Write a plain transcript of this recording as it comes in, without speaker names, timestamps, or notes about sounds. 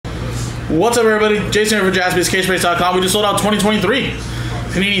What's up, everybody? Jason here for jaspyscasebreaks.com. We just sold out 2023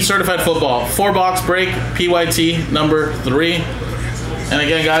 Panini Certified Football 4-box break PYT number 3. And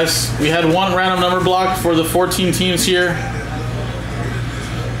again, guys, we had one random number block for the 14 teams here.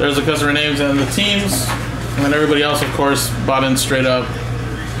 There's the customer names and the teams, and then everybody else, of course, bought in straight up.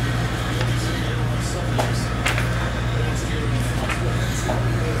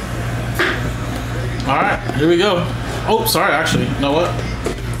 All right, here we go. Oh, sorry, actually, you know what?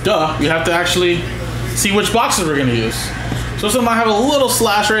 Duh, we have to actually see which boxes we're gonna use. So some might have a little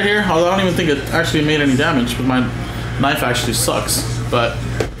slash right here, although I don't even think it actually made any damage, but my knife actually sucks. But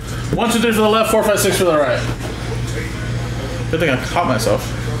 1, 2, 3 for the left, 4, 5, 6 for the right. Good thing I caught myself.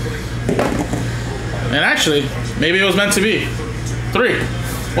 And actually, maybe it was meant to be. 3.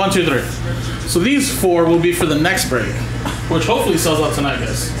 1, 2, 3. So these 4 will be for the next break, which hopefully sells out tonight,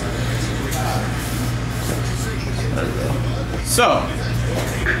 guys. There we go. So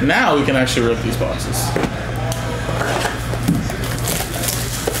now we can actually rip these boxes.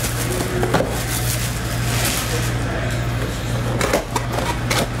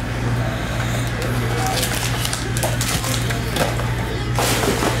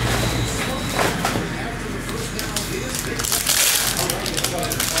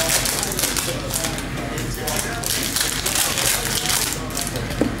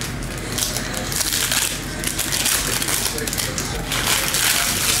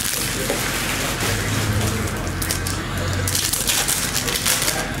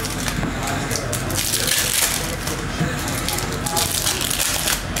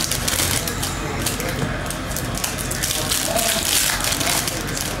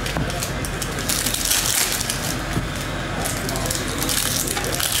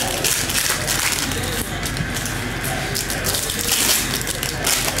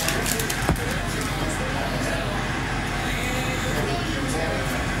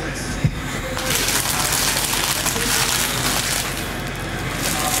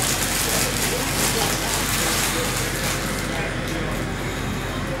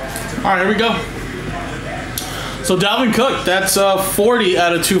 All right, here we go. So Dalvin Cook, that's 40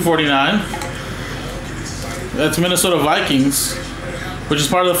 out of 249. That's Minnesota Vikings, which is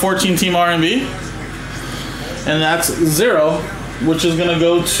part of the 14-team R&B. And that's 0, which is gonna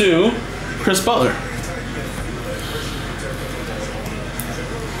go to Chris Butler.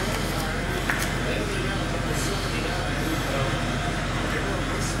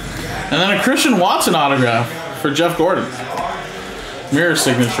 And then a Christian Watson autograph for Jeff Gordon. Mirror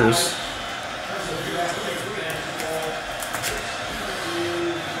signatures.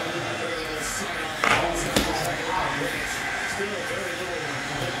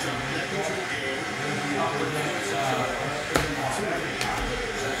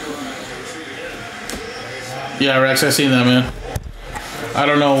 Yeah, Rex, I seen that, man. I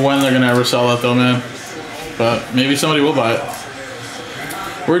don't know when they're gonna ever sell that though, man. But maybe somebody will buy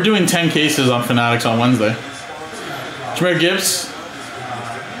it. We're doing 10 cases on Fanatics on Wednesday. Jameer Gibbs.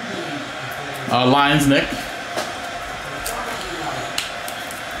 Lions, Nick.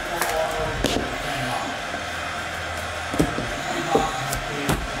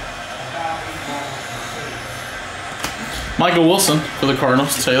 Michael Wilson for the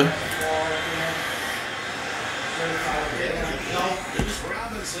Cardinals, Taylor.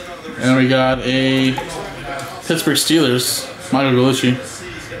 And we got a Pittsburgh Steelers, Michael Gallucci.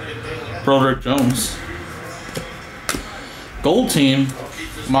 Broderick Jones. Gold team,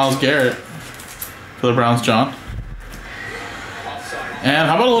 Myles Garrett for the Browns, John. And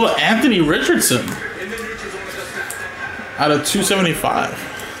how about a little Anthony Richardson out of 275.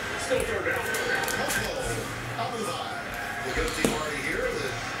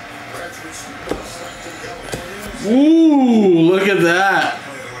 Ooh, look at that.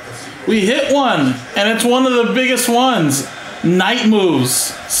 We hit one, and it's one of the biggest ones. Night Moves,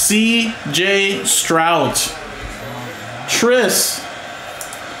 C.J. Stroud. Tris,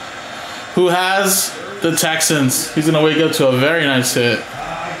 who has the Texans. He's going to wake up to a very nice hit.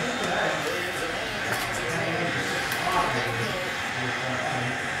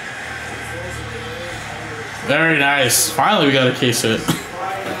 Very nice. Finally, we got a case hit.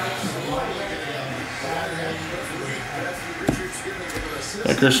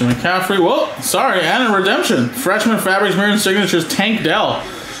 Got Christian McCaffrey. Whoa, sorry, and a redemption. Freshman Fabrics Mirror Signatures, Tank Dell.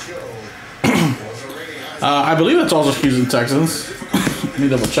 I believe that's also Houston Texans. Let me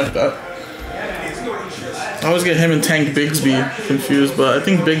double check that. I always get him and Tank Bigsby confused, but I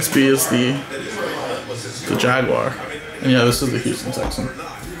think Bigsby is the Jaguar. And yeah, this is the Houston Texan.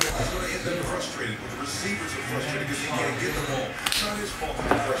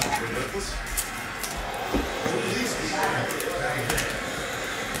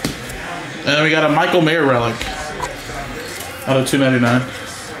 And then we got a Michael Mayer relic out of 299.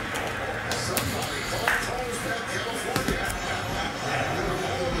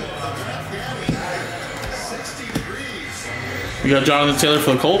 We got Jonathan Taylor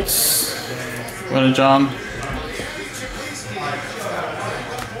for the Colts. What a John.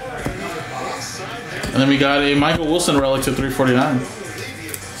 And then we got a Michael Wilson relic to 349.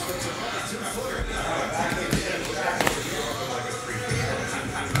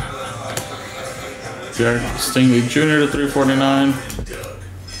 Jared Stingley Jr. to 349.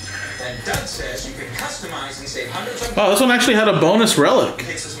 Oh, this one actually had a bonus relic.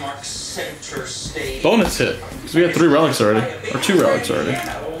 Bonus hit. Because we had 3 relics already. Or 2 relics already.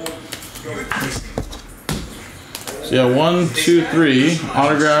 So yeah, 1, 2, 3.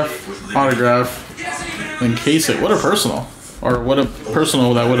 Autograph, autograph. Then case it. What a personal. Or what a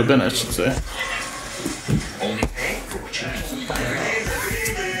personal that would have been, I should say.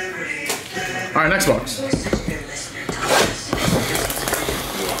 Alright, next box.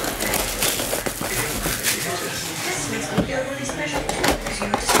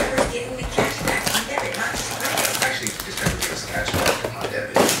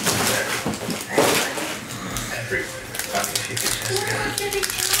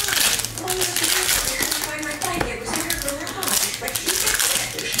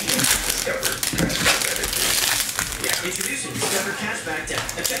 Introducing Discover Cashback Debt,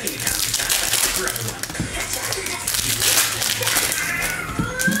 a checking account with cashback for everyone.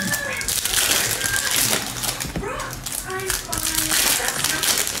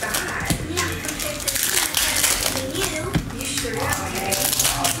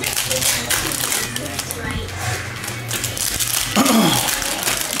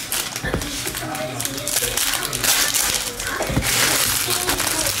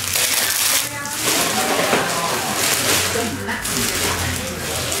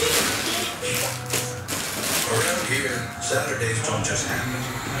 Around here, Saturdays don't just happen.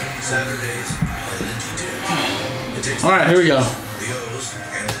 Saturdays are the details. Alright, here we go. The O's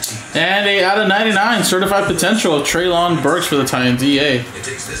and the T's. And a out of 99 certified potential of Treylon Burks for the Titans EA. It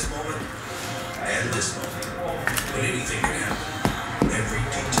takes this moment and this moment. But anything can happen. Every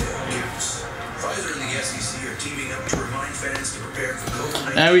detail counts. Pfizer and the SEC are teaming up to remind fans to prepare for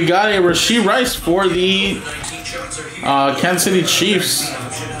COVID-19. And we got a Rashee Rice for the 19 shots are here. Kansas City Chiefs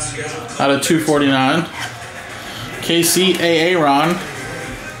out of 249. KCAA Ron.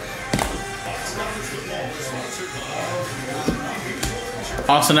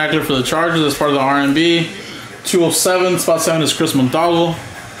 Austin Eckler for the Chargers as part of the RMB. 207, spot 7 is Chris McDougall.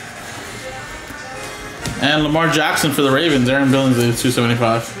 And Lamar Jackson for the Ravens. Aaron Billingsley at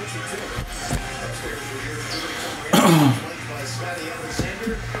 275.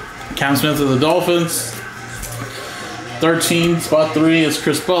 Cam Smith of the Dolphins. 13, spot 3 is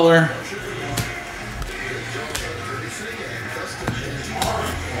Chris Butler.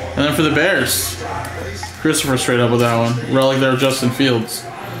 And then for the Bears, Christopher straight up with that one. Relic there, Justin Fields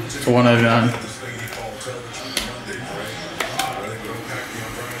to 199.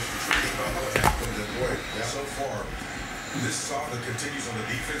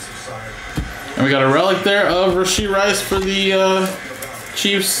 And we got a relic there of Rashee Rice for the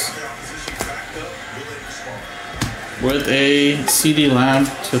Chiefs with a CD Lamb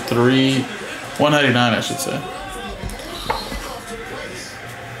to 199, I should say.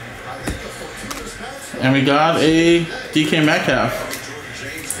 And we got a DK Metcalf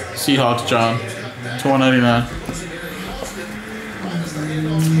Seahawks John to 199.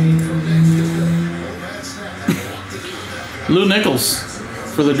 Lou Nichols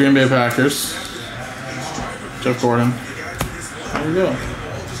for the Green Bay Packers. Jeff Gordon. There we go.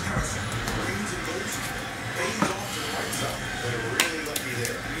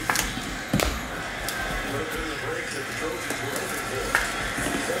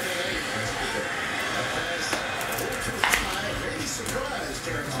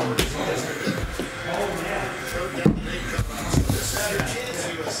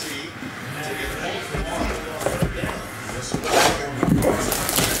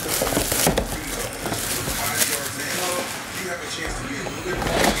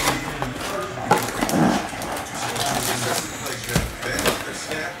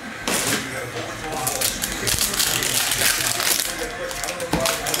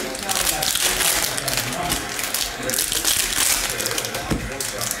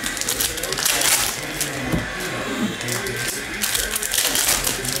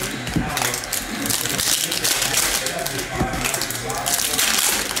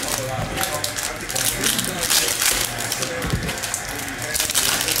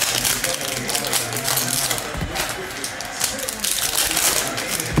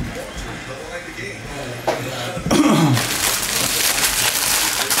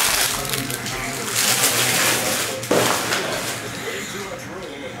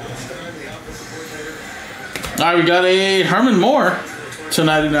 Alright, we got a Herman Moore to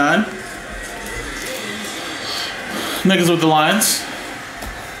 99. Niggas with the Lions.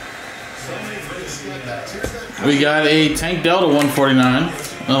 We got a Tank Dell to 149.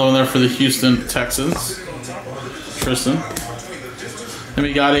 Another one there for the Houston Texans. Tristan. Then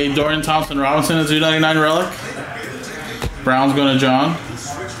we got a Dorian Thompson-Robinson at 299 relic. Browns going to John.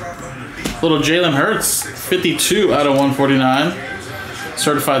 Little Jalen Hurts, 52 out of 149.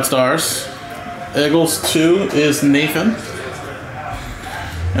 Certified stars. Eagles 2 is Nathan.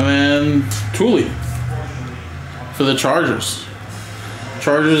 And then Tooley for the Chargers.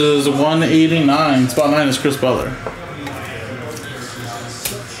 Chargers is 189. Spot 9 is Chris Butler.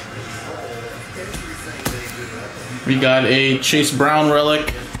 We got a Chase Brown relic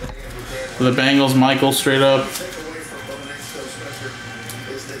for the Bengals. Michael straight up.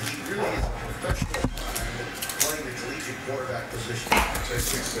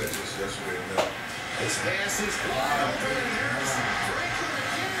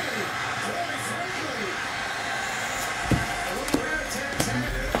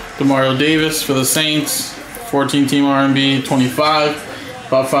 Demario Davis for the Saints. 14-team R&B, 25.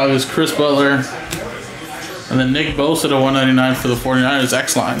 Top 5 is Chris Butler. And then Nick Bosa to 199 for the 49ers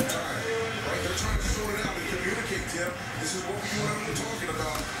X-Line.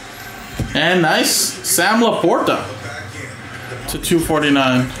 And nice, Sam Laporta to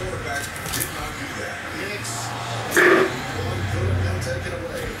 249.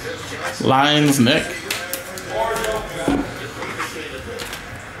 Lions Nick.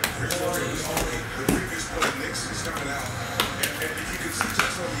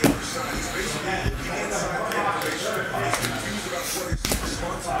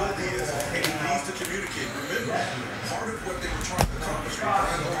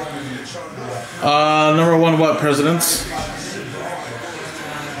 Number 1 what presidents?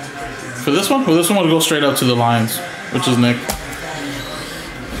 For this one? Well, this one will go straight up to the Lions, which is Nick.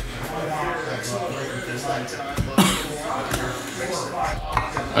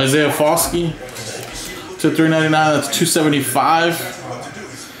 Isaiah Foskey to 399. That's 275.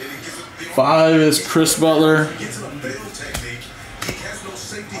 5 is Chris Butler.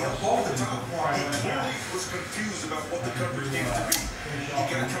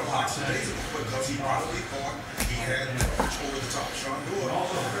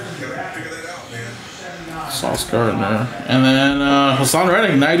 Sauce Gardner. And then Hassan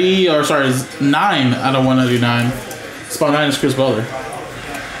Reddick, 9 out of 199. Spot 9 is Chris Butler.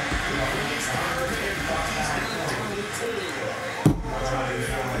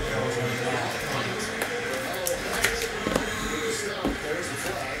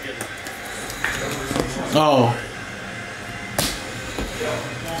 Oh.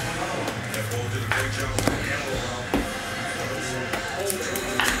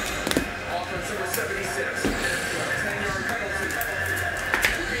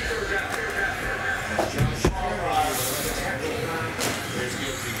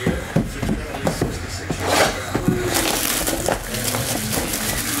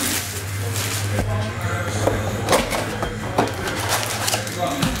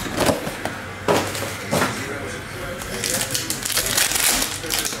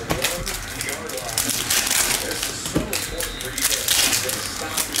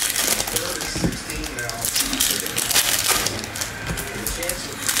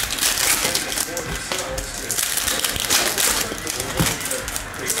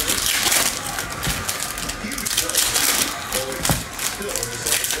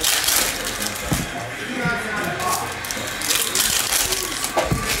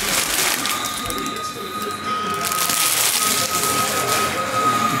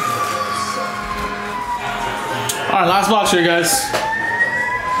 Alright, last box here, guys.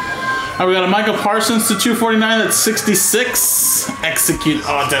 Alright, we got a Michael Parsons to 249. That's 66. Execute.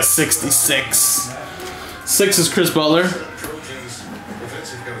 Oh, that's 66. 6 is Chris Butler.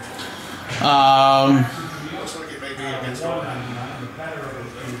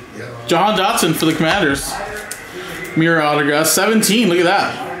 Jahan Dotson for the Commanders. Mirror autograph. 17. Look at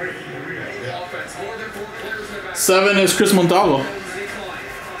that. 7 is Chris Montalvo.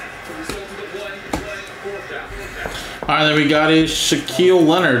 Alright, then we got a Shaquille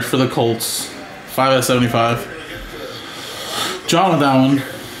Leonard for the Colts. 5 out of 75. John with that one.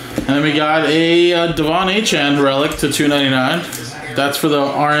 And then we got a Devon Achane relic to 299. That's for the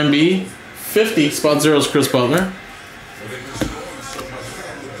R&B. 50. Spot 0 is Chris Butler.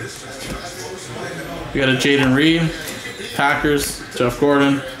 We got a Jaden Reed. Packers. Jeff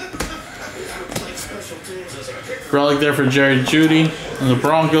Gordon. Relic there for Jerry Jeudy and the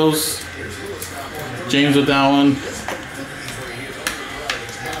Broncos. James with that one.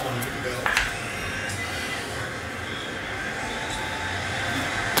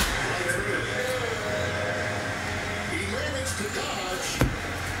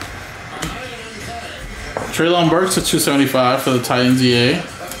 Treylon Burks at 275 for the Titans EA.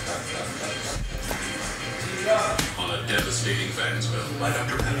 On a devastating fan spell by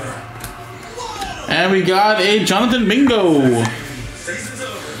Dr. Pepper. And we got a Jonathan Mingo.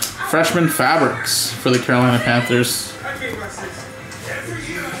 Freshman Fabrics for the Carolina Panthers.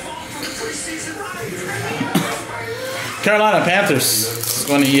 Carolina Panthers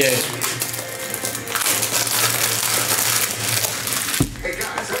going to EA. Hey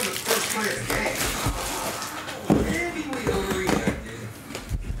guys, I'm the first player of the game. Maybe we overreacted.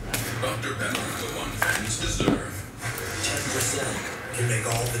 Dr. Pepper, the one fans deserve. 10% can make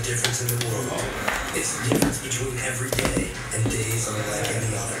all the difference in the world. It's the difference between every day and days unlike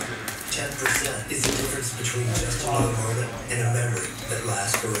any other. 10% is the difference between just another moment and a memory that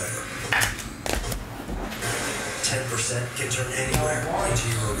lasts forever. 10% can turn anywhere into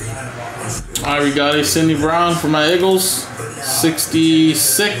your arena. Alright, we got a Sidney Brown for my Eagles.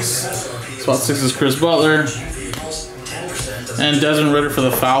 66. Spot 6 is Chris Butler. And Desmond Ritter for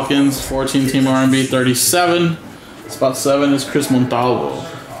the Falcons. 14 team R&B 37. Spot 7 is Chris Montalvo.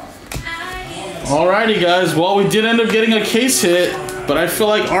 Alrighty guys, well we did end up getting a case hit, but I feel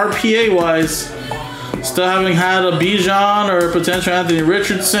like RPA wise, still having had a Bijan or a potential Anthony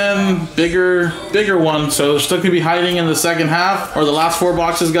Richardson, bigger one, so they're still going to be hiding in the second half, or the last 4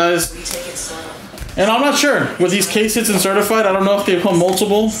 boxes, guys. And I'm not sure, with these case hits and certified, I don't know if they put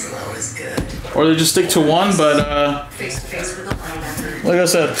multiple, or they just stick to one, but like I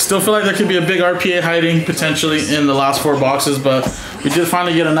said, still feel like there could be a big RPA hiding, potentially, in the last 4 boxes, but we did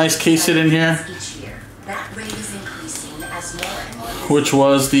finally get a nice case hit in here, which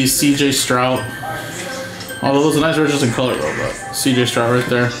was the CJ Stroud. Although those are nice richness in color though, but CJ Stroud right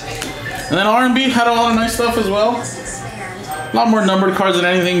there. And then R&B had a lot of nice stuff as well. A lot more numbered cards than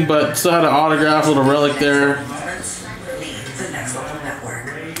anything, but still had an autograph, little relic there.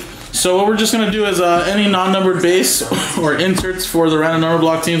 So what we're just going to do is any non-numbered base or inserts for the random number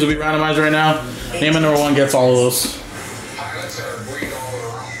block teams will be randomized right now. Name of number 1 gets all of those.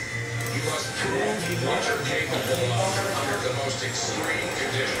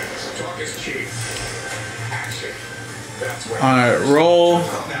 Alright, roll.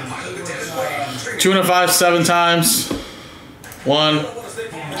 2 and a 5, 7 times. 1,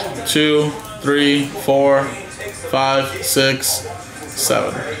 2, 3, 4, 5, 6,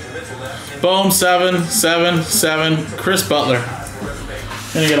 7. Boom, 7, 7, 7. Chris Butler.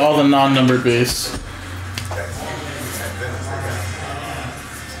 Gonna get all the non-numbered base.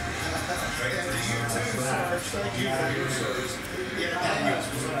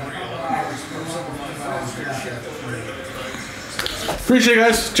 Appreciate it,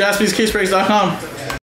 guys. JaspysCaseBreaks.com.